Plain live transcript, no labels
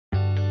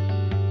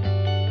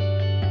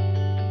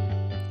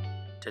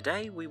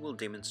Today we will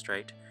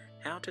demonstrate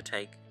how to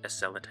take a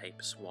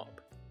sellotape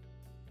swab.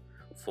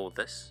 For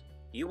this,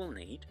 you will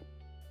need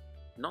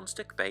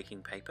non-stick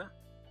baking paper,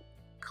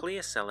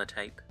 clear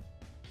sellotape,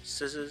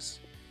 scissors,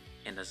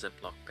 and a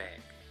Ziploc bag.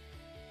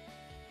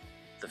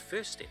 The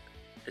first step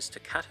is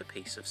to cut a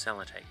piece of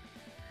sellotape,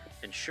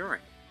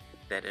 ensuring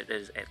that it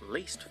is at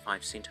least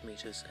 5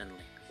 centimeters in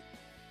length.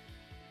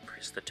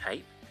 Press the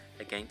tape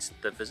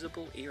against the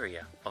visible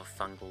area of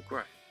fungal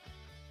growth.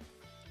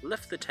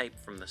 Lift the tape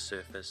from the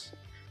surface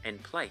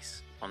and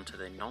place onto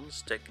the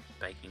non-stick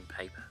baking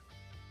paper.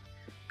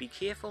 Be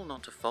careful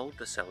not to fold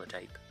the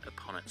sellotape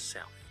upon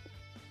itself.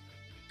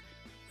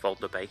 Fold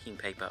the baking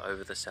paper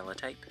over the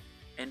sellotape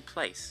and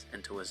place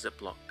into a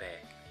Ziploc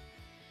bag.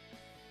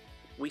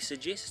 We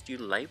suggest you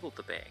label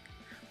the bag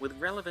with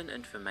relevant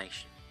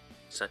information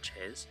such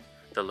as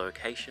the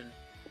location,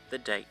 the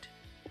date,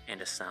 and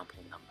a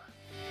sample